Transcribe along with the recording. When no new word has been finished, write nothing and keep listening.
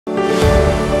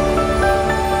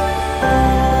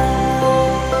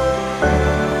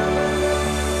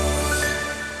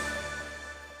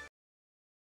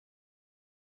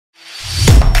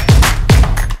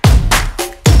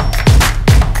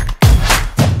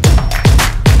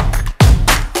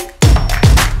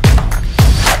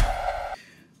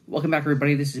Welcome back,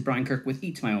 everybody. This is Brian Kirk with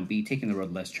Eat My Own Beat, taking the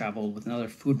road less traveled with another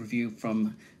food review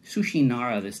from Sushi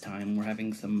Nara this time. We're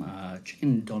having some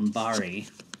chicken donbari.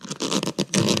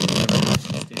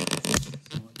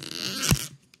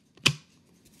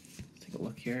 Let's take a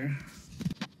look here.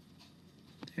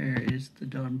 There is the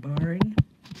donbari.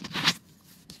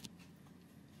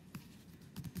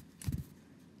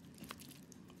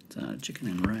 It's chicken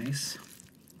and rice.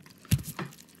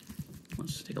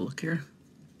 Let's take a look here.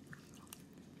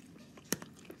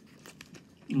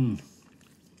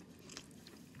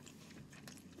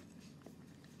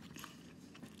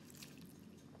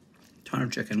 Ton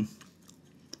of chicken,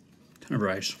 ton of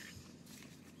rice.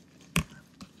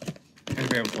 Here's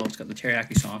the variable. It's got the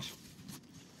teriyaki sauce,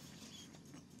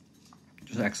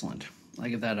 which is excellent. I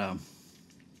give that a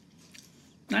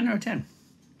 9 out of 10.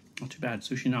 Not too bad.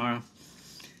 Sushi Nara,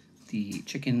 the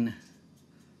chicken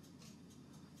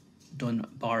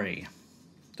donbari.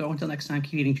 So until next time,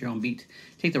 keep eating to your own beat,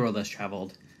 take the road less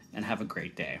traveled, and have a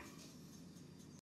great day.